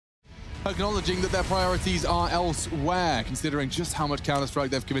acknowledging that their priorities are elsewhere, considering just how much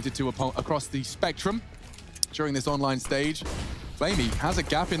Counter-Strike they've committed to across the spectrum during this online stage. flamie has a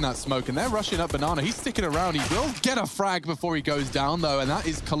gap in that smoke, and they're rushing up Banana. He's sticking around. He will get a frag before he goes down, though, and that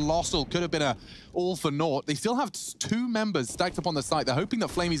is colossal. Could have been a all for naught. They still have 2 members stacked up on the site. They're hoping that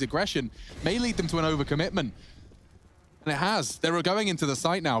flamie's aggression may lead them to an overcommitment. And it has. They're going into the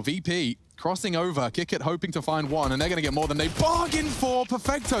site now. VP crossing over, Kick It hoping to find one, and they're going to get more than they bargained for.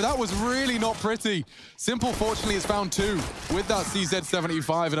 Perfecto, that was really not pretty. Simple, fortunately, has found 2 with that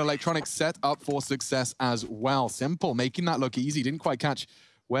CZ75, and Electronic set up for success as well. Simple, making that look easy. Didn't quite catch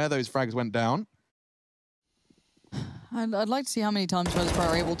where those frags went down. I'd like to see how many times Pro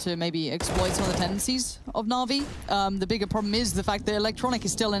are able to maybe exploit some of the tendencies of NaVi. The bigger problem is the fact that Electronic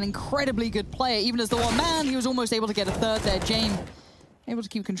is still an incredibly good player. Even as the one man, he was almost able to get a third there. Jame able to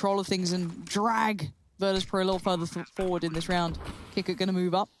keep control of things and drag Virtus.pro a little further forward in this round. Kicker going to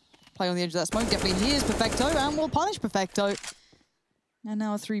move up, play on the edge of that smoke. Definitely hears Perfecto and will punish Perfecto. And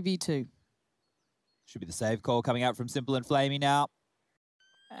now a 3v2. Should be the save call coming out from Simple and flamie now.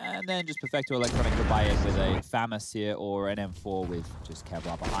 And then just Perfecto Electronic to buy in with a FAMAS here or an M4 with just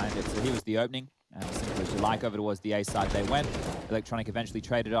Kevlar behind it. So here was the opening. And Simple as you like, over towards the A side they went. Electronic eventually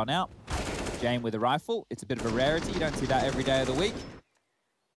traded on out. Jame with a rifle. It's a bit of a rarity. You don't see that every day of the week.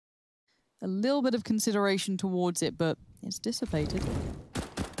 A little bit of consideration towards it, but it's dissipated.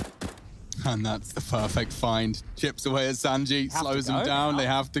 And that's the perfect find. Chips away at Sanji, slows him down. They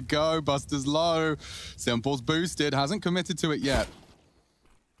have to go. Buster's low. Simple's boosted, hasn't committed to it yet.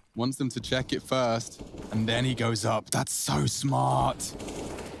 Wants them to check it first, and then he goes up. That's so smart.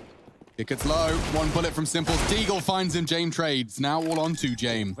 It gets low. 1 bullet from Simple. Deagle finds him. Jame trades. Now all on to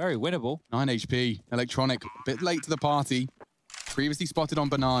Jame. Very winnable. 9 HP. Electronic, a bit late to the party. Previously spotted on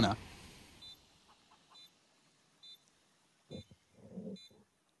Banana.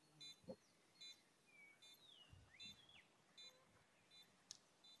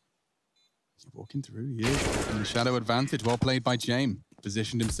 He's walking through. He is. And the shadow advantage. Well played by Jame.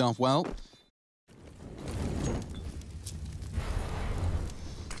 Positioned himself well.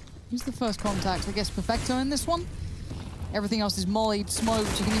 Who's the first contact? I guess Perfecto in this one. Everything else is mollied,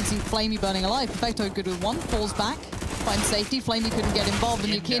 smoked. You can even see flamie burning alive. Perfecto good with 1, falls back, finds safety. flamie couldn't get involved.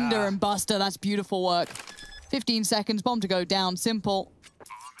 And Yukinda and Buster, that's beautiful work. 15 seconds, bomb to go down. Simple.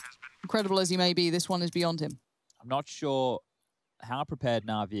 Incredible as he may be, this one is beyond him. I'm not sure how prepared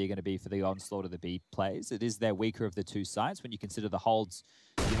NaVi are going to be for the onslaught of the B plays. It is their weaker of the 2 sides. When you consider the holds,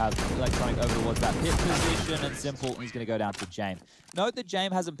 you have Electronic over towards that pit position, and Simple, he's going to go down to Jame. Note that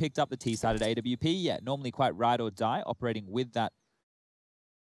Jame hasn't picked up the T-side at AWP yet. Normally quite ride or die, operating with that.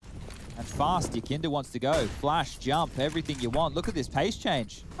 And fast, Yukinda wants to go. Flash, jump, everything you want. Look at this pace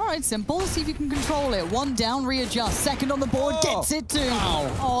change. All right, Simple. Let's see if you can control it. 1 down, readjust. Second on the board, gets it too.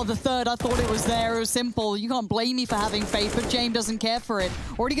 Wow. Oh, the third, I thought it was there. It was Simple. You can't blame me for having faith, but Jame doesn't care for it.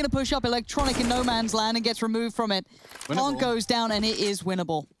 Already going to push up Electronic in no man's land and gets removed from it. Plant goes down, and it is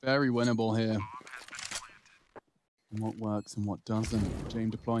winnable. Very winnable here. And what works and what doesn't. Jame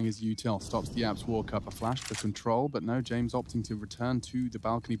deploying his util, stops the Apps walk up. A flash for control, but no, Jame's opting to return to the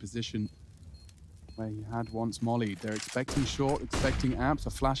balcony position where he had once mollied. They're expecting short, expecting Apps. A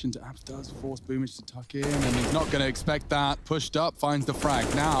flash into Apps does force Boomich to tuck in, and he's not going to expect that. Pushed up, finds the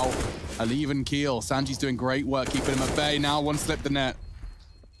frag. Now, a even keel. Sanji's doing great work, keeping him at bay. Now one slip the net.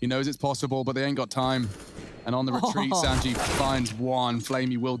 He knows it's possible, but they ain't got time. And on the retreat, Sanji finds 1.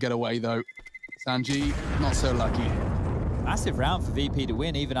 flamie will get away, though. Sanji, not so lucky. Massive round for VP to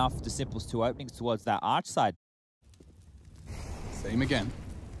win, even after Simple's 2 openings towards that arch side. Same again.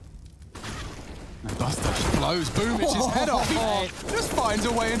 And Buster blows Boomich's head off. He just finds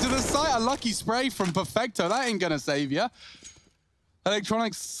a way into the site. A lucky spray from Perfecto. That ain't gonna save ya.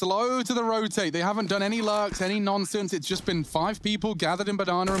 Electronics slow to the rotate. They haven't done any lurks, any nonsense. It's just been 5 people gathered in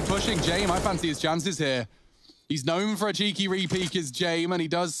Banana and pushing. Jame, I fancy his chances here. He's known for a cheeky repeak as Jame, and he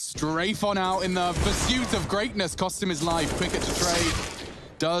does strafe on out in the pursuit of greatness. Costs him his life. Quicker to trade.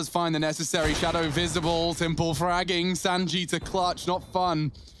 Does find the necessary shadow visible. Simple fragging. Sanji to clutch. Not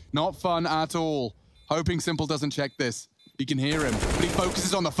fun. Not fun at all. Hoping Simple doesn't check this. He can hear him, but he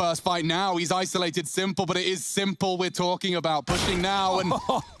focuses on the first fight now. He's isolated Simple, but it is Simple we're talking about. Pushing now, and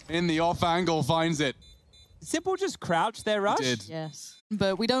in the off angle finds it. Simple just crouched there, Rush? He did. Yes.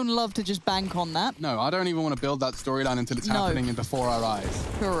 But we don't love to just bank on that. No, I don't even want to build that storyline until it's happening and before our eyes.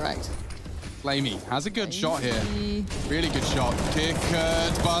 Correct. flamie has a good shot here. Really good shot. Kick,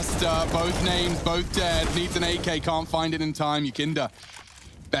 Buster, both names, both dead. Needs an AK, can't find it in time. Yukinda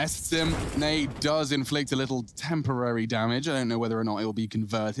bests him. Nade does inflict a little temporary damage. I don't know whether or not it will be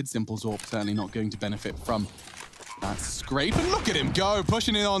converted. Simple's AWP certainly not going to benefit from That's scrape, and look at him go,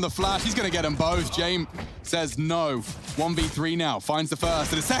 pushing in on the flash. He's going to get them both. James says no. 1v3 now, finds the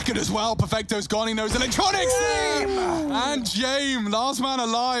first and a second as well. Perfecto's gone, he knows electronics there! And James, last man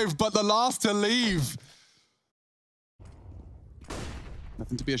alive, but the last to leave.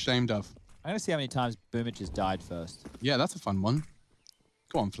 Nothing to be ashamed of. I'm going to see how many times Boomich has died first. Yeah, that's a fun one.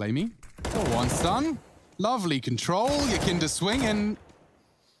 Go on, flamie. Go on, son. Lovely control, Yakinda swing, and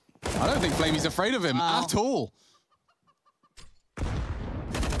I don't think flamie's afraid of him at all.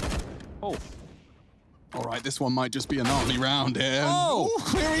 Oh. All right, this one might just be a NaVi round here. Oh!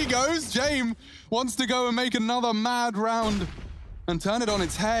 Ooh, here he goes. James wants to go and make another mad round and turn it on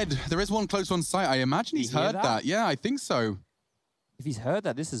its head. There is one close on site. I imagine he's heard that. Yeah, I think so. If he's heard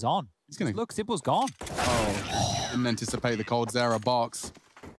that, this is on. He's gonna look. Simple's gone. Oh, didn't anticipate the cold Zera box.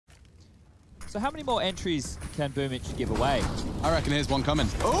 So how many more entries can Boomich give away? I reckon here's one coming.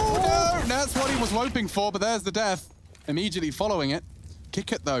 Oh no, that's what he was hoping for, but there's the death. Immediately following it.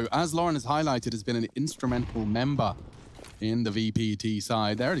 Kick it though, as Lauren has highlighted, has been an instrumental member in the VPT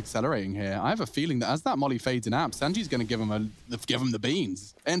side. They're accelerating here. I have a feeling that as that molly fades in app, Sanji's going to give him the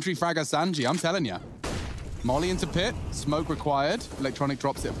beans. Entry fragger Sanji, I'm telling you. Molly into pit, smoke required. Electronic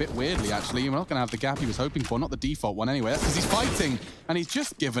drops it a bit weirdly, actually. We're not going to have the gap he was hoping for, not the default one anyway. That's because he's fighting, and he's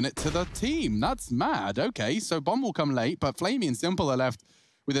just given it to the team. That's mad. Okay, so bomb will come late, but flamie and Simple are left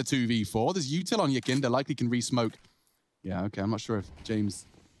with a 2v4. There's util on Yakinda, likely can re-smoke. Yeah, okay, I'm not sure if James...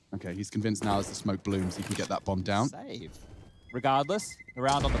 Okay, he's convinced now as the smoke blooms, he can get that bomb down. Save. Regardless, a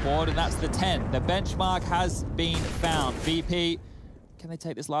round on the board, and that's the 10. The benchmark has been found. VP, can they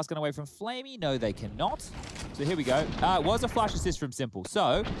take this last gun away from flamie? No, they cannot. So here we go. It was a flash assist from Simple.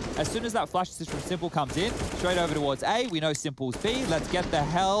 So as soon as that flash assist from Simple comes in, straight over towards A, we know Simple's B. Let's get the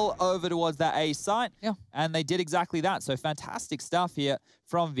hell over towards that A site. Yeah. And they did exactly that. So fantastic stuff here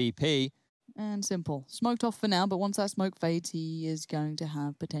from VP. And Simple. Smoked off for now, but once that smoke fades, he is going to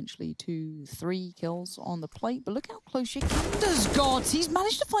have potentially 2-3 kills on the plate. But look how close Yakinda's got. He's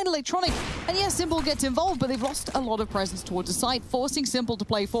managed to find Electronic. And yes, Simple gets involved, but they've lost a lot of presence towards the site, forcing Simple to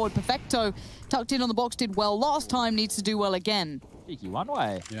play forward. Perfecto, tucked in on the box, did well last time, needs to do well again. Cheeky one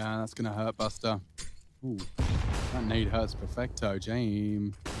way. Yeah, that's going to hurt Buster. Ooh, that nade hurts Perfecto,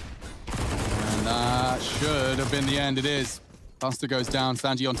 James. And that should have been the end. It is. Buster goes down,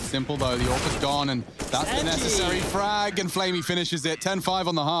 Sanji onto Simple though. The AWP is gone, and that's Sanji. The necessary frag, and flamie finishes it. 10-5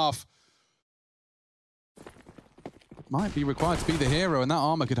 on the half. Might be required to be the hero, and that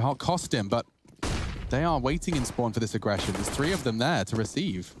armor could cost him, but they are waiting in spawn for this aggression. There's 3 of them there to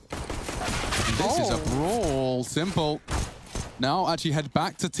receive. And this is a brawl. Simple now actually head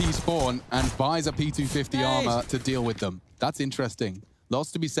back to T-spawn and buys a P250 armor to deal with them. That's interesting.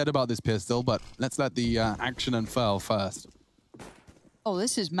 Lots to be said about this pistol, but let's let the action unfurl first. Oh,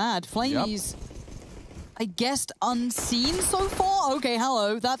 this is mad. flamie's, I guessed, unseen so far? Okay,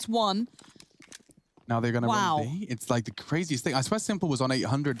 hello, that's one. Now they're going to run B? It's like the craziest thing. I swear Simple was on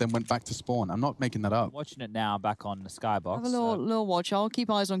 800, then went back to spawn. I'm not making that up. I'm watching it now back on the Skybox. Have a little watch. I'll keep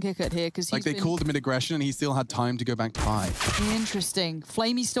eyes on Kickert here, because like they called him in aggression, and he still had time to go back to 5. Interesting.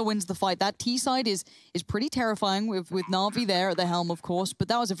 flamie still wins the fight. That T side is pretty terrifying with NaVi there at the helm, of course, but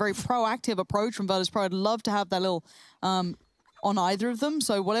that was a very proactive approach from Virtus Pro. I'd love to have that little... on either of them,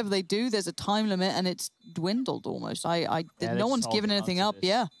 so whatever they do, there's a time limit, and it's dwindled almost. No one's given anything up.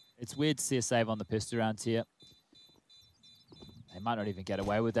 Yeah. It's weird to see a save on the pistol rounds here. They might not even get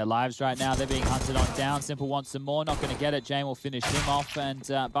away with their lives right now. They're being hunted on down. Simple wants some more. Not going to get it. Jane will finish him off, and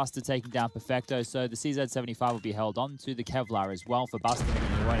Buster taking down Perfecto. So the CZ75 will be held on to the Kevlar as well for Buster,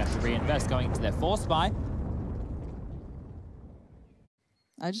 and he won't have to reinvest going into their force buy.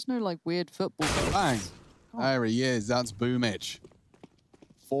 I just know, like, weird football. Bang. There he is. That's Boomich.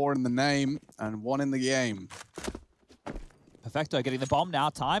 4 in the name and 1 in the game. Perfecto getting the bomb now.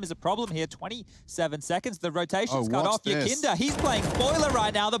 Time is a problem here. 27 seconds. The rotation's cut off. Yakinda, he's playing spoiler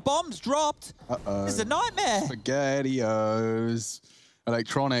right now. The bomb's dropped. It's a nightmare. SpaghettiOs.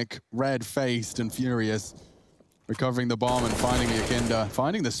 Electronic, red-faced and furious. Recovering the bomb and finding Yakinda.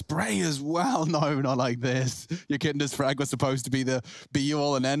 Finding the spray as well. No, not like this. Yakinda's frag was supposed to be the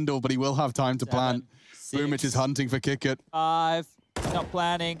be-all and end-all, but he will have time to plan. Boomich is hunting for Kickert. 5. Not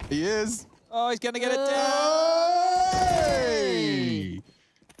planning. He is. Oh, he's going to get it down. Hey!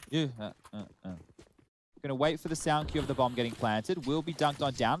 Going to wait for the sound cue of the bomb getting planted. Will be dunked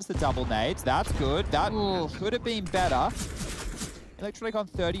on down. It's the double nades. That's good. That could have been better. Electronic on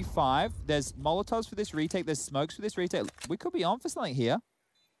 35. There's Molotovs for this retake. There's smokes for this retake. We could be on for something here.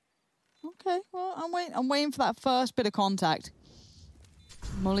 Okay, well, I'm waiting for that first bit of contact.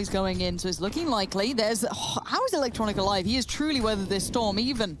 Molly's going in, so it's looking likely. How is Electronic alive? He has truly weathered this storm.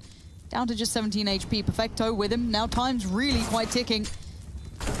 Even Down to just 17 HP. Perfecto with him. Now time's really quite ticking.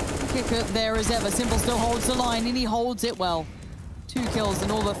 Kicker there as ever. Simple still holds the line, and he holds it well. 2 kills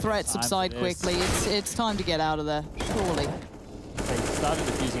and all the threats subside quickly. It's time to get out of there, surely. If they started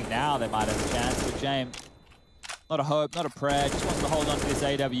defusing now, they might have a chance. But James, not a hope, not a prayer, just wants to hold on to this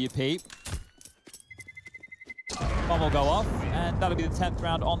AWP. Bomb will go off, and that'll be the 10th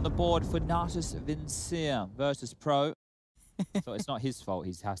round on the board for Natus Vincere versus Pro. So it's not his fault,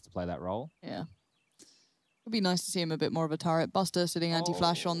 he has to play that role. Yeah. It'd be nice to see him a bit more of a turret. Buster sitting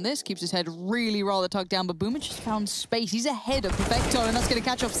anti-flash on this, keeps his head really rather tucked down, but Boomer just found space. He's ahead of Perfecto, and that's going to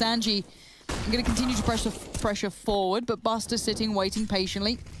catch off Sanji. I'm going to continue to pressure forward, but Buster sitting, waiting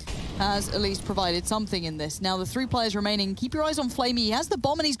patiently, has at least provided something in this. Now the 3 players remaining, keep your eyes on flamie. He has the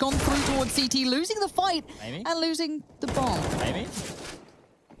bomb, and he's gone through towards CT, losing the fight and losing the bomb.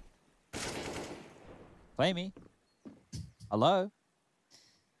 flamie? Hello?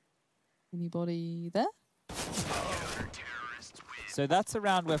 Anybody there? So that's a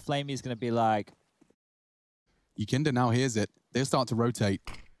round where flamie is going to be like... Yikinda now hears it. They'll start to rotate.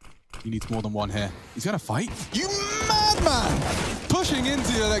 He needs more than one here. He's going to fight. You madman! Pushing into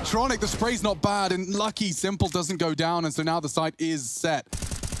the electronic. The spray's not bad, and lucky Simple doesn't go down, and so now the site is set.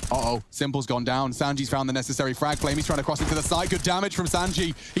 Uh-oh, Simple's gone down. Sanji's found the necessary frag. flamie's trying to cross into the site. Good damage from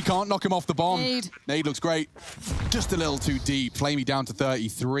Sanji. He can't knock him off the bomb. Nade looks great. Just a little too deep. flamie down to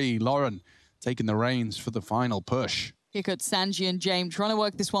 33. Lauren taking the reins for the final push. Here comes Sanji and James trying to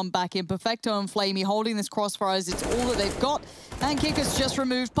work this one back in. Perfecto and flamie holding this crossfire as it's all that they've got. And Kicker's just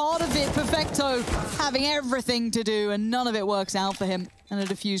removed part of it. Perfecto having everything to do, and none of it works out for him. And a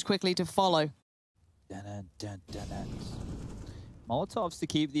defuse quickly to follow. Molotovs to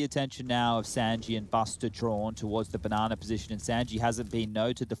keep the attention now of Sanji and Buster drawn towards the banana position. And Sanji hasn't been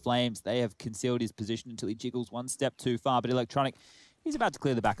no to the flames. They have concealed his position until he jiggles one step too far. But Electronic, he's about to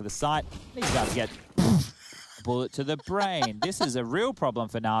clear the back of the site. He's about to get... bullet to the brain. This is a real problem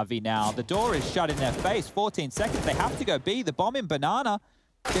for NaVi now. The door is shut in their face. 14 seconds. They have to go B. The bomb in banana.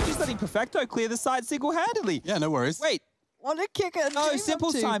 They're just letting Perfecto clear the site single-handedly. Yeah, no worries. Wait. What a kicker. No,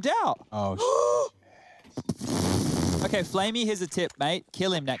 Simple's timed out. Oh, Okay, flamie, here's a tip, mate.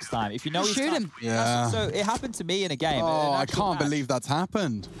 Kill him next time. If you know he's shoot him. Yeah. So it happened to me in a game. Oh, I can't believe that's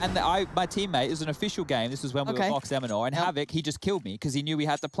happened. And my teammate, it was an official game. This was when we were Fox Eminor. And Havoc, he just killed me because he knew we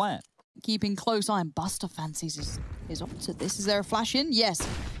had the plant. Keeping close eye, and Buster fancies his opposite. This is there a flash in? Yes.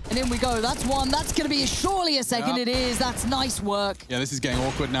 And in we go. That's one. That's going to be surely a second. It is. That's nice work. Yeah, this is getting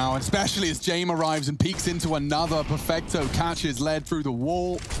awkward now, especially as James arrives and peeks into another. Perfecto catches led through the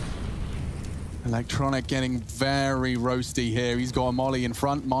wall. Electronic getting very roasty here. He's got Molly in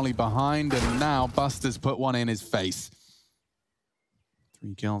front, Molly behind, and now Buster's put one in his face.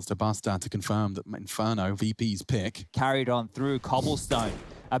 3 kills to Buster to confirm that Inferno, VP's pick. Carried on through Cobblestone.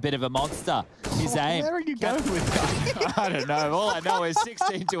 A bit of a monster. His aim. Where are you going with that? I don't know. All I know is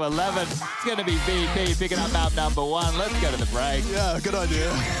 16 to 11. It's going to be VP picking up map number 1. Let's go to the break. Yeah, good idea.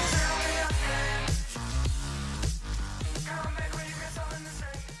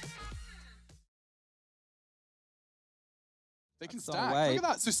 They can stack. Look at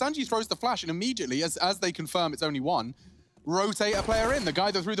that. So Sanji throws the flash, and immediately, as they confirm it's only one, rotate a player in, the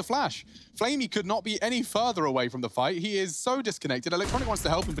guy that threw the flash. flamie could not be any further away from the fight. He is so disconnected. Electronic wants to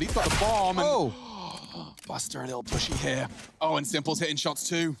help him, but he's got the bomb. And Buster a little pushy here. Oh, and Simple's hitting shots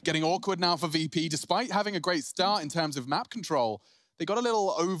too. Getting awkward now for VP, despite having a great start in terms of map control. They got a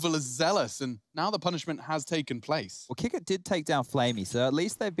little overzealous, and now the punishment has taken place. Well, Kicker did take down flamie, so at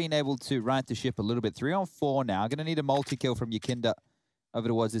least they've been able to right the ship a little bit. 3 on 4 now. Going to need a multi-kill from Yikinda over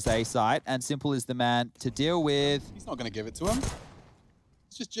towards this A site, and Simple is the man to deal with. He's not going to give it to him.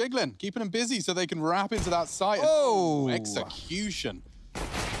 It's just jiggling, keeping him busy so they can wrap into that site. Oh! Execution.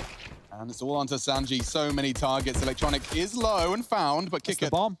 And it's all onto Sanji. So many targets. Electronic is low and found, but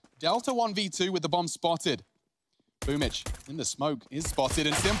Kicker. Bomb. Delta 1v2 with the bomb spotted. Boomich in the smoke is spotted,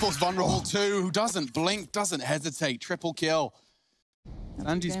 and Simple's vulnerable too. Who doesn't blink, doesn't hesitate. Triple kill.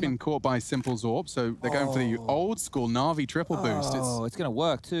 Sanji's been caught by Simple's orb, so they're going for the old school NaVi triple boost. It's going to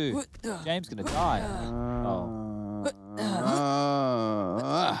work too. James going to die.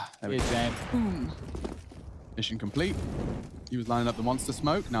 Here's James. Mission complete. He was lining up the monster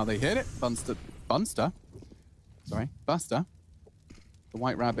smoke. Now they hit it. Buster. The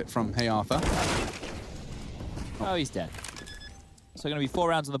white rabbit from Hey Arthur. Oh, he's dead. So going to be 4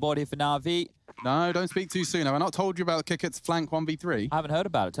 rounds on the board here for NaVi. No, don't speak too soon. Have I not told you about Kickert's flank 1v3? I haven't heard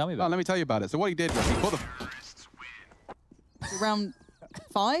about it. Tell me about it. Let me tell you about it. So what he did was he put the... Round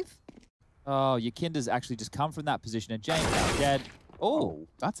 5? Oh, Yikinda's actually just come from that position, and James is dead. Oh,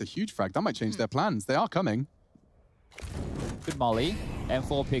 that's a huge frag. That might change their plans. They are coming. Good molly.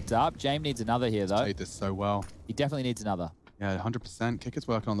 M4 picked up. James needs another here, though. Played this so well. He definitely needs another. Yeah, 100%. Kicker's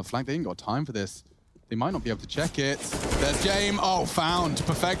working on the flank. They ain't got time for this. They might not be able to check it. There's James. Oh, found.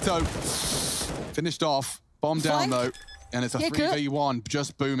 Perfecto. Finished off. Bomb down, though. And it's a 3v1.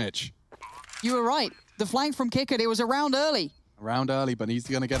 Just Boomich. You were right. The flank from Kicker, it was around early. Around early, but he's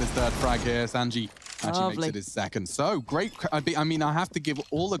going to get his third frag here. Sanji actually makes it his second. So, great. I mean, I have to give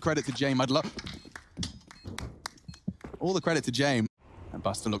all the credit to James. I'd love... All the credit to James. And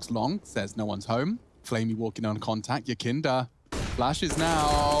Buster looks long, says no one's home. flamie walking on contact. Yakinda flashes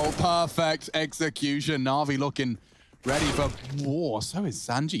now. Perfect execution. NaVi looking ready for war. So is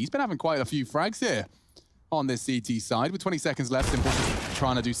Sanji. He's been having quite a few frags here on this CT side. With 20 seconds left, Simple just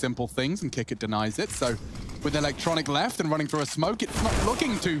trying to do simple things, and Kick It denies it. So with Electronic left and running through a smoke, it's not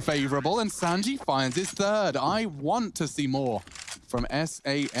looking too favorable, and Sanji finds his third. I want to see more from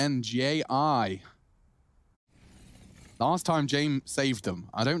SANJI. Last time, James saved them.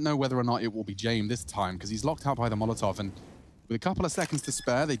 I don't know whether or not it will be James this time, because he's locked out by the Molotov, and with a couple of seconds to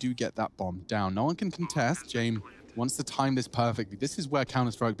spare, they do get that bomb down. No one can contest. James wants to time this perfectly. This is where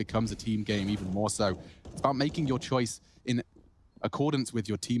Counter-Strike becomes a team game even more so. It's about making your choice in accordance with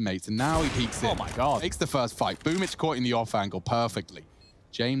your teammates, and now he peeks in. Oh my God. Takes the first fight. Boomich caught in the off angle perfectly.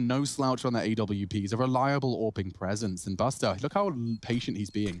 James, no slouch on the AWP. He's a reliable AWPing presence. And Buster, look how patient he's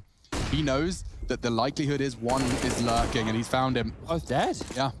being. He knows that the likelihood is one is lurking, and he's found him. Both dead?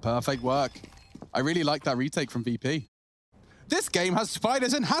 Yeah, perfect work. I really like that retake from VP. This game has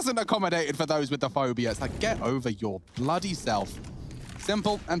spiders and hasn't accommodated for those with the phobia. It's like, get over your bloody self.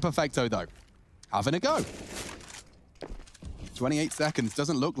 Simple and Perfecto, though. Having a go. 28 seconds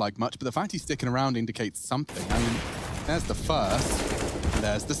doesn't look like much, but the fact he's sticking around indicates something. I mean, there's the first.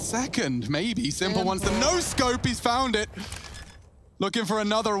 There's the second, maybe. Simple wants the no-scope. He's found it. Looking for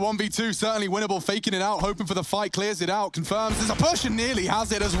another 1v2, certainly winnable, faking it out, hoping for the fight, clears it out, confirms there's a push and nearly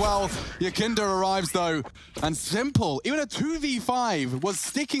has it as well. Yakinda arrives though, and Simple, even a 2v5, was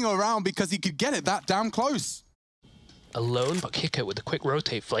sticking around because he could get it that damn close. Alone, but Kick It with a quick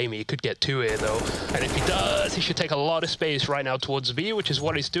rotate flamie. He could get two here though, and if he does, he should take a lot of space right now towards V, which is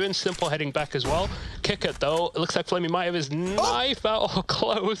what he's doing. Simple heading back as well. Kick It though, it looks like flamie might have his knife out. Oh,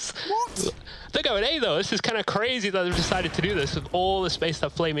 close. What? They're going A though. This is kind of crazy that they've decided to do this with all the space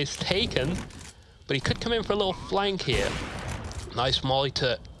that flamie's taken, but he could come in for a little flank here. Nice molly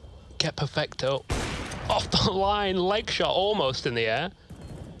to get Perfecto off the line, leg shot almost in the air.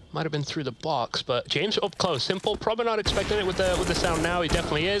 Might have been through the box, but James up close. Simple, probably not expecting it with the sound now. He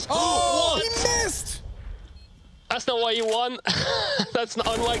definitely is. Oh, he missed! That's not what you want. That's not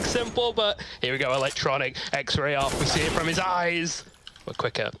unlike Simple, but here we go. Electronic X-ray off. We see it from his eyes. But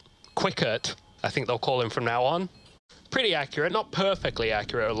Quickert, I think they'll call him from now on. Pretty accurate, not perfectly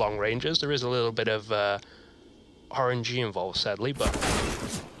accurate at long ranges. There is a little bit of RNG involved, sadly, but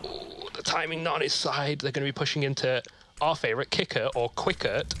the timing not on his side. They're going to be pushing into our favorite Kicker, or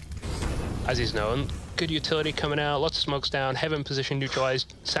Quickert, as he's known. Good utility coming out, lots of smokes down, Heaven position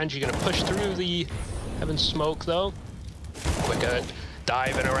neutralized. Sanji gonna push through the Heaven smoke though. Quickert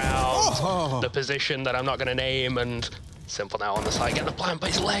diving around the position that I'm not gonna name, and Simple now on the side, getting the plant, but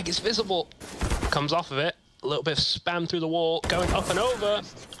his leg is visible. Comes off of it, a little bit of spam through the wall, going up and over.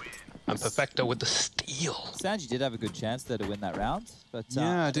 And Perfecto with the steal. Sanji did have a good chance there to win that round, but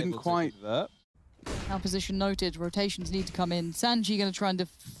yeah, didn't quite. Now position noted, rotations need to come in. Sanji going to try and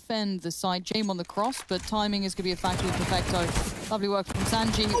defend the side. James on the cross, but timing is going to be a factor with Perfecto. Lovely work from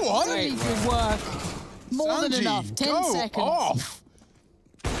Sanji. Really good work. More than enough. 10 seconds. Off.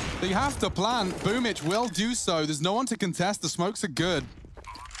 They have to plan. Boomich will do so. There's no one to contest. The smokes are good.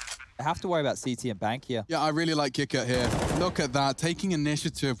 I have to worry about CT and Bank here. Yeah, I really like Kick It here. Look at that, taking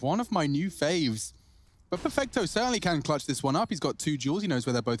initiative. One of my new faves. But Perfecto certainly can clutch this one up. He's got 2 duels. He knows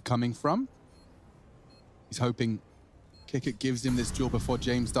where they're both coming from. He's hoping Kick It gives him this duel before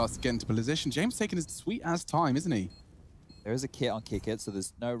James starts to get into position. James taking his sweet-ass time, isn't he? There is a kit on Kick It, so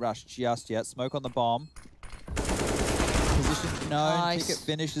there's no rush just yet. Smoke on the bomb. Position known. Nice. Kick It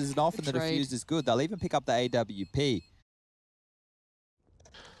finishes it off, and the defuse is good. They'll even pick up the AWP.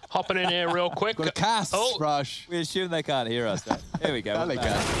 Hopping in here real quick. Got a cast, Rush. We assume they can't hear us. Here we go.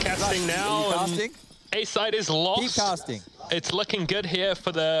 Casting now. Casting? A side is lost. Keep casting. It's looking good here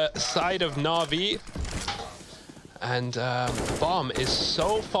for the side of NaVi. And bomb is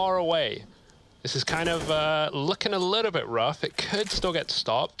so far away. This is kind of looking a little bit rough. It could still get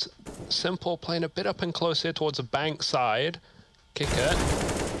stopped. Simple playing a bit up and close here towards the bank side. Kick It.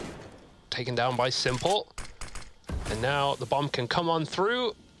 Taken down by Simple. And now the bomb can come on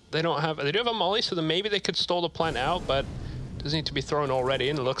through. They do have a molly, so then maybe they could stall the plant out, but it does need to be thrown already,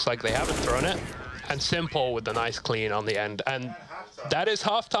 and it looks like they haven't thrown it. And Simple with the nice clean on the end. And That is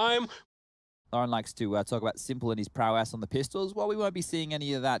halftime. Lauren likes to talk about Simple and his prowess on the pistols. Well, we won't be seeing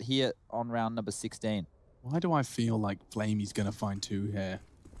any of that here on round number 16. Why do I feel like flamie's going to find 2 here?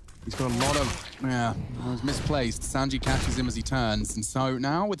 He's got a lot of, yeah, it was misplaced. Sanji catches him as he turns. And so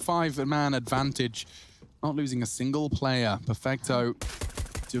now with 5-man advantage, not losing a single player. Perfecto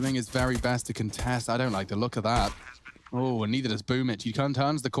doing his very best to contest. I don't like the look of that. Oh, and neither does Boomich. He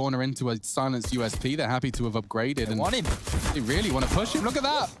turns the corner into a silenced USP. They're happy to have upgraded. They want him. They really want to push him. Look at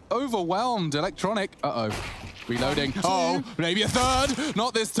that. Overwhelmed. Electronic. Uh-oh. Reloading. Oh, maybe a third.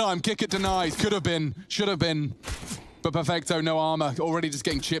 Not this time. Kick it denies. Could have been. Should have been. But Perfecto, no armor. Already just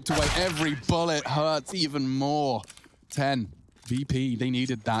getting chipped away. Every bullet hurts even more. 10. VP, they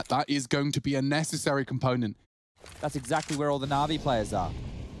needed that. That is going to be a necessary component. That's exactly where all the Na'Vi players are.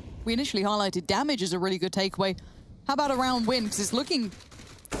 We initially highlighted damage as a really good takeaway. How about a round win? Because it's looking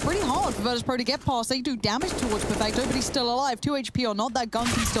pretty hard for Virtus Pro to get past. They do damage towards Perfecto, but he's still alive. 2 HP or not, that gun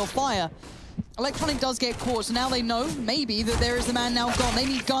can still fire. Electronic does get caught, so now they know, maybe, that there is the man now gone. They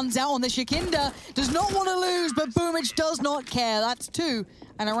need guns out on the Shakinda. Does not want to lose, but Boomich does not care. That's 2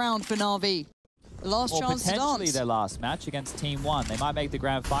 and a round for NaVi. Last chance to dance. Potentially their last match against Team 1. They might make the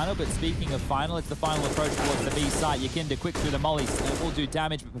grand final, but speaking of final, it's the final approach towards the B site. Yakinda quick through the molly. It will do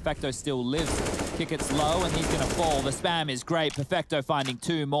damage, but Perfecto still lives. Kick it's low, and he's going to fall. The spam is great. Perfecto finding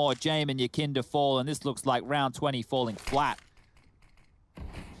 2 more. Jame and Yakinda fall, and this looks like round 20 falling flat.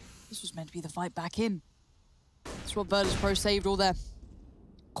 This was meant to be the fight back in. That's what Virtus Pro saved all their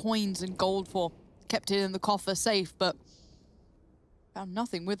coins and gold for. Kept it in the coffer safe, but found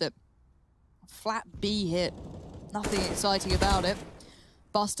nothing with it. Flat B hit. Nothing exciting about it.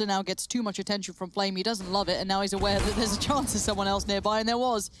 Buster now gets too much attention from flamie. He doesn't love it, and now he's aware that there's a chance of someone else nearby, and there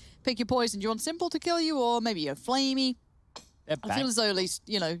was. Pick your poison. Do you want Simple to kill you, or maybe a flamie? I feel as though at least,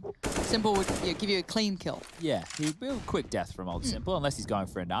 you know, Simple would give you a clean kill. Yeah, he will quick death from old Simple, unless he's going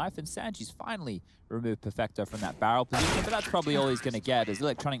for a knife, and Sanji's finally removed Perfecto from that barrel position, but that's probably all he's going to get as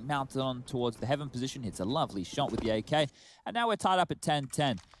Electronic mounted on towards the heaven position, hits a lovely shot with the AK, and now we're tied up at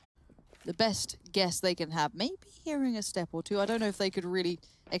 10-10. The best guess they can have, maybe hearing a step or two. I don't know if they could really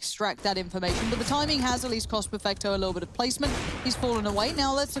extract that information, but the timing has at least cost Perfecto a little bit of placement. He's fallen away.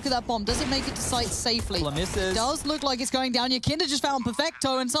 Now let's look at that bomb. Does it make it to site safely? Misses. Does look like it's going down. Yakinda just found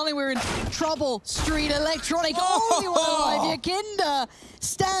Perfecto, and suddenly we're in trouble. Street Electronic, only one alive. Yakinda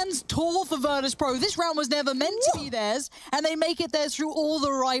stands tall for Virtus Pro. This round was never meant to be theirs, and they make it theirs through all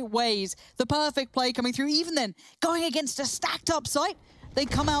the right ways. The perfect play coming through, even then, going against a stacked up site. They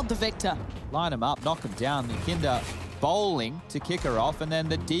come out the victor. Line him up, knock him down. Yakinda bowling to kick her off, and then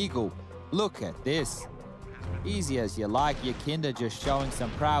the Deagle. Look at this. Easy as you like. Yakinda just showing some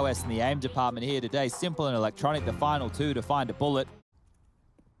prowess in the aim department here today. Simple and Electronic, the final 2 to find a bullet.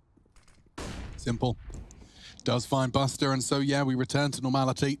 Simple does find Buster, and so yeah, we return to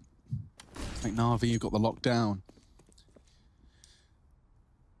normality. I think NaVi, you've got the lockdown.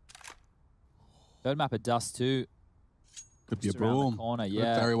 Third map of Dust 2. Could be a brawl. Corner,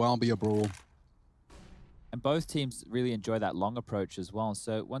 yeah. Could very well be a brawl. And both teams really enjoy that long approach as well.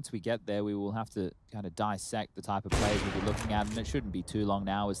 So once we get there, we will have to kind of dissect the type of plays we'll be looking at. And it shouldn't be too long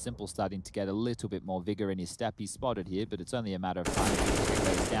now, as Simple starting to get a little bit more vigor in his step. He's spotted here, but it's only a matter of time until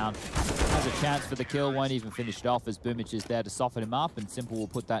he goes down. Has a chance for the kill, won't even finish it off as Boomich is there to soften him up. And Simple will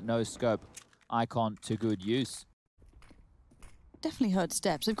put that no-scope icon to good use. Definitely heard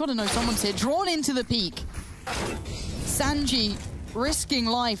steps. They've got to know someone's here. Drawn into the peak. Sanji risking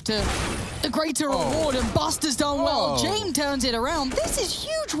life to the greater reward, and Buster's done well. Jame turns it around. This is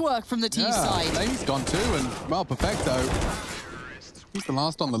huge work from the T side. He's gone too, and well, Perfecto. He's the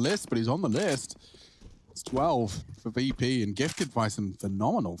last on the list, but he's on the list. It's 12 for VP, and gifted by some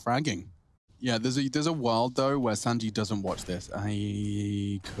phenomenal fragging. Yeah, there's a world though where Sanji doesn't watch this.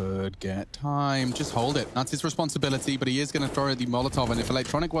 He could get time. Just hold it. That's his responsibility, but he is going to throw the Molotov, and if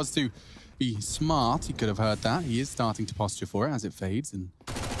Electronic was to be smart, he could have heard that. He is starting to posture for it as it fades, and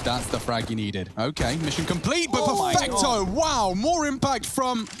that's the frag he needed. Okay, mission complete, but Perfecto! Wow, more impact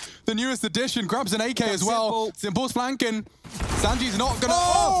from the newest addition. Grabs an AK as well. Simple's flanking. Sanji's not gonna...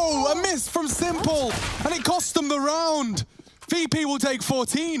 Oh, a miss from Simple, and it cost them the round. VP will take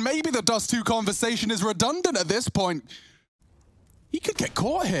 14. Maybe the Dust 2 conversation is redundant at this point. He could get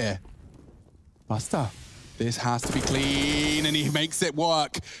caught here. Buster. This has to be clean, and he makes it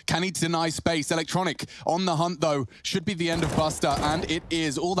work. Can he deny space? Electronic on the hunt, though. Should be the end of Buster, and it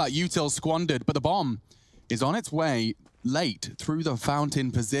is. All that util squandered, but the bomb is on its way late through the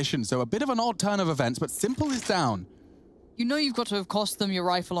fountain position. So a bit of an odd turn of events, but Simple is down. You know you've got to have cost them your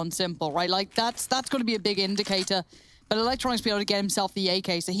rifle on Simple, right? Like, that's going to be a big indicator. But Electronic's be able to get himself the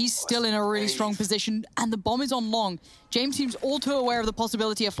AK, so he's still in a really strong position, and the bomb is on long. James seems all too aware of the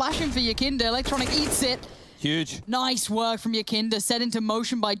possibility of flashing for Yakinda. Electronic eats it. Huge. Nice work from Yakinda, set into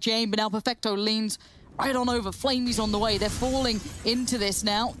motion by Jane, but now Perfecto leans right on over. flamie's on the way. They're falling into this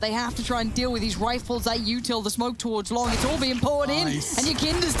now. They have to try and deal with these rifles, that util, the smoke towards long. It's all being poured in, and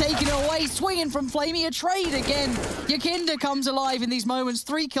Yakinda's taking it away, swinging from flamie. A trade again. Yakinda comes alive in these moments.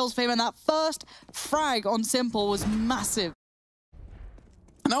 3 kills for him, and that first frag on Simple was massive.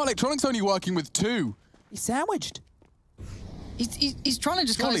 Now Electronic's only working with 2. He's sandwiched. He's trying to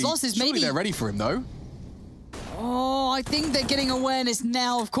just cut his losses. Surely Maybe they're ready for him, though. Oh, I think they're getting awareness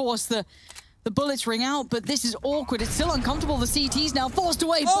now. Of course, the bullets ring out, but this is awkward. It's still uncomfortable. The CT's now forced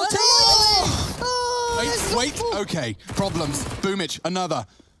away. Wait. Okay. Problems. Boomich, another.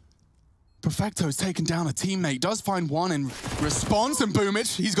 Perfecto's taken down a teammate. Does find one in response, and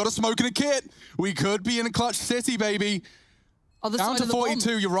Boomich, he's got a smoke and a kit. We could be in a clutch city, baby. Down to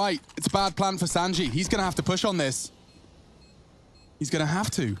 42, you're right. It's a bad plan for Sanji. He's going to have to push on this. He's going to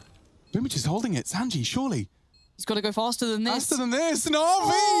have to. Boomich is holding it. Sanji, surely. He's got to go faster than this. Faster than this.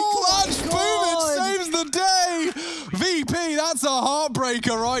 NaVi, clutch. Boomich saves the day. VP, that's a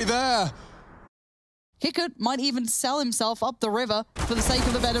heartbreaker right there. Hickert might even sell himself up the river for the sake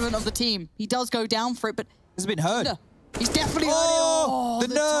of the betterment of the team. He does go down for it, but Has been hurt. He's definitely hurt. Oh,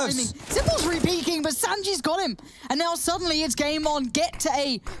 the nerves. Timing. Simple's re-peeking, but Sanji's got him. And now suddenly it's game on. Get to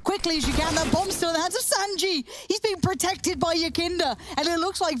A quickly as you can. That bomb's still in the hands of Sanji. He's being protected by Yakinda. And it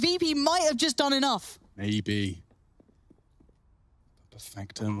looks like VP might have just done enough. Maybe.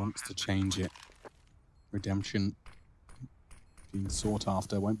 Perfecto wants to change it. Redemption being sought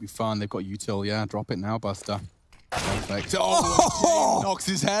after. Won't be fun. They've got util. Yeah, drop it now, Buster. Perfect. Oh, knocks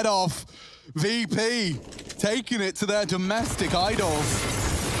his head off. VP taking it to their domestic idols.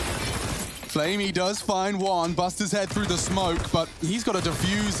 flamie does find one. Buster's head through the smoke, but he's got to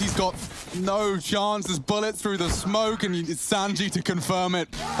defuse. He's got no chance. There's bullets through the smoke, and it's Sanji to confirm it.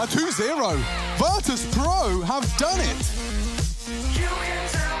 A 2-0. Virtus Pro have done it.